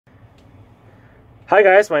Hi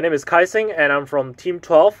guys, my name is Khai Xing and I'm from Team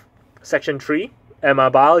 12, Section 3, and my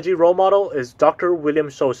biology role model is Dr. William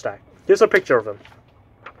Szostak. Here's a picture of him.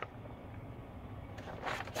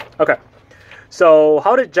 Okay, so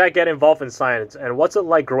how did Jack get involved in science and what's it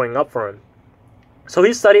like growing up for him? So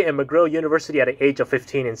he studied at McGill University at the age of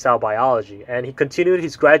 15 in cell biology, and he continued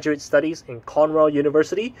his graduate studies in Cornell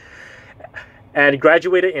University and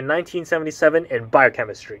graduated in 1977 in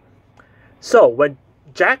biochemistry. So when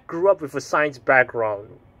Jack grew up with a science background,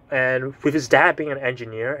 and with his dad being an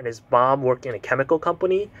engineer and his mom working in a chemical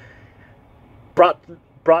company,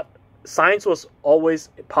 science was always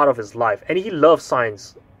part of his life, and he loved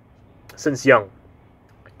science since young.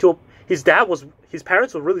 His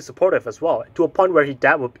parents were really supportive as well, to a point where his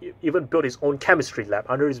dad would even build his own chemistry lab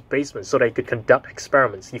under his basement so that he could conduct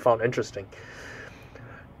experiments he found interesting.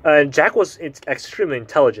 And Jack was extremely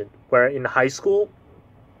intelligent, where in high school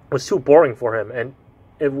it was too boring for him, and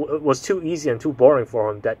it was too easy and too boring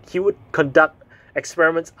for him that he would conduct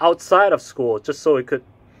experiments outside of school just so he could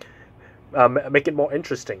make it more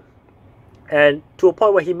interesting. And to a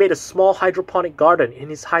point where he made a small hydroponic garden in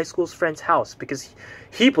his high school's friend's house because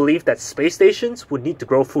he believed that space stations would need to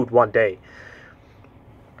grow food one day.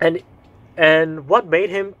 And what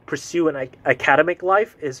made him pursue an academic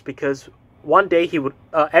life is because one day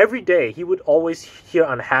every day he would always hear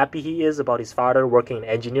how unhappy he is about his father working in an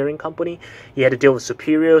engineering company. He had to deal with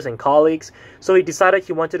superiors and colleagues, so he decided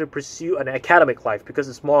he wanted to pursue an academic life because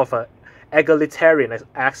it's more of an egalitarian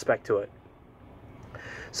aspect to it.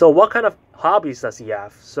 So what kind of hobbies does he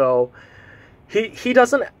have? So he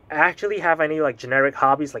doesn't actually have any like generic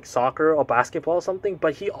hobbies like soccer or basketball or something,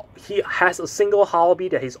 but he has a single hobby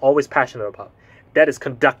that he's always passionate about. That is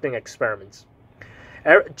conducting experiments.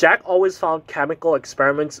 Jack always found chemical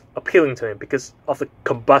experiments appealing to him because of the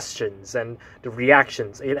combustions and the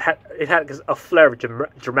reactions. It had a flair of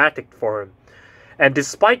dramatic for him. And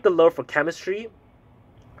despite the love for chemistry,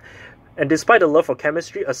 a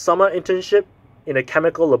summer internship in a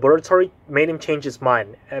chemical laboratory made him change his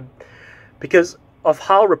mind. And because of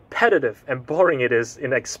how repetitive and boring it is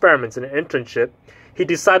in experiments in an internship, he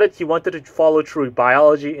decided he wanted to follow through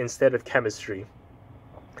biology instead of chemistry.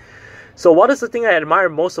 So what is the thing I admire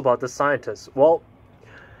most about this scientist? Well,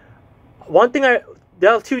 there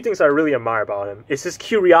are two things I really admire about him. It's his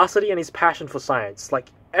curiosity and his passion for science. Like,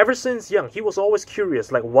 ever since young, he was always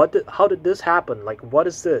curious. Like, how did this happen? Like, what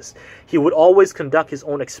is this? He would always conduct his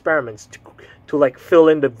own experiments to like fill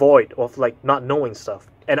in the void of like not knowing stuff.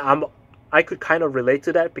 And I could kind of relate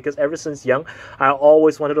to that because ever since young, I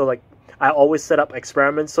always set up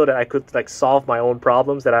experiments so that I could like solve my own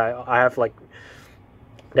problems that I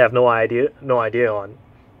have no idea on.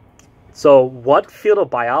 So what field of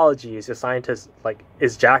biology is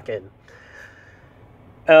Jack in?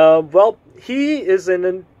 Well, he is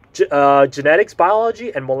in genetics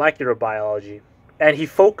biology and molecular biology, and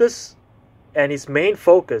his main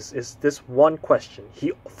focus is this one question.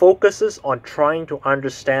 He focuses on trying to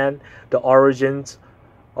understand the origins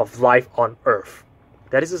of life on Earth.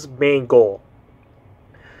 That is his main goal.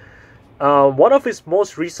 One of his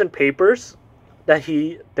most recent papers that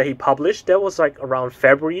he published, that was like around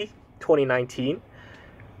February 2019,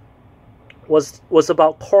 was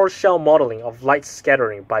about core shell modeling of light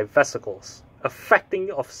scattering by vesicles,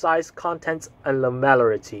 affecting of size, contents, and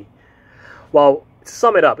lamellarity. Well, to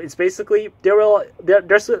sum it up, it's basically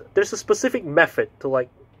there's a specific method to like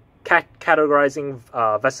categorizing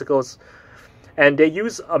vesicles, and they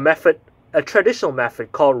use a traditional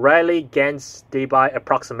method called Rayleigh-Ganz-Debye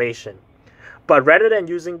approximation. But rather than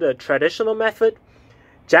using the traditional method,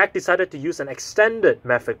 Jack decided to use an extended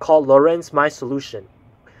method called Lorentz-Meis solution.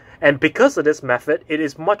 And because of this method, it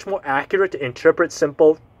is much more accurate to interpret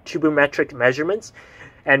simple tubometric measurements,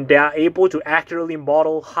 and they are able to accurately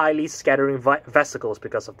model highly scattering vesicles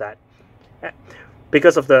because of that.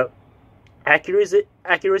 Because of the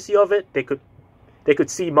accuracy of it, they could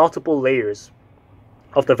see multiple layers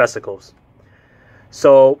of the vesicles.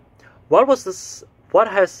 So what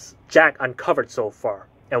has Jack uncovered so far,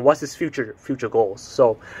 and what's his future goals?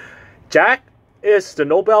 So Jack is the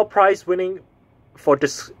Nobel Prize winning for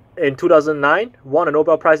this in 2009, won a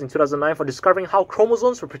Nobel Prize in 2009 for discovering how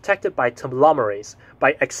chromosomes were protected by telomerase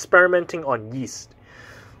by experimenting on yeast.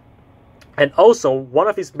 And also, one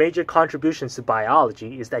of his major contributions to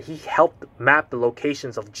biology is that he helped map the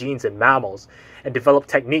locations of genes in mammals and develop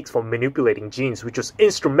techniques for manipulating genes, which was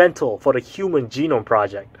instrumental for the Human Genome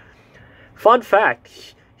Project. Fun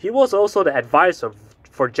fact, he was also the advisor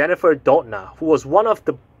for Jennifer Doudna, who was one of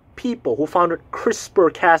the people who founded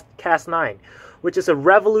CRISPR-Cas9, which is a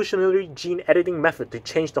revolutionary gene editing method to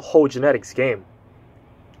change the whole genetics game.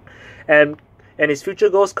 And And his future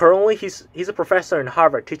goals, currently he's a professor in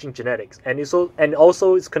Harvard teaching genetics, and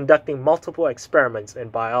also is conducting multiple experiments in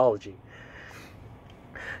biology.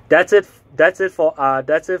 That's it for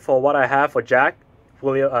what I have for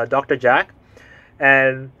Dr. Jack.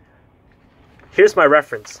 And here's my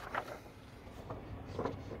reference.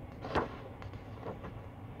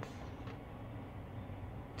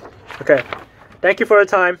 Okay, thank you for your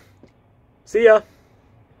time. See ya.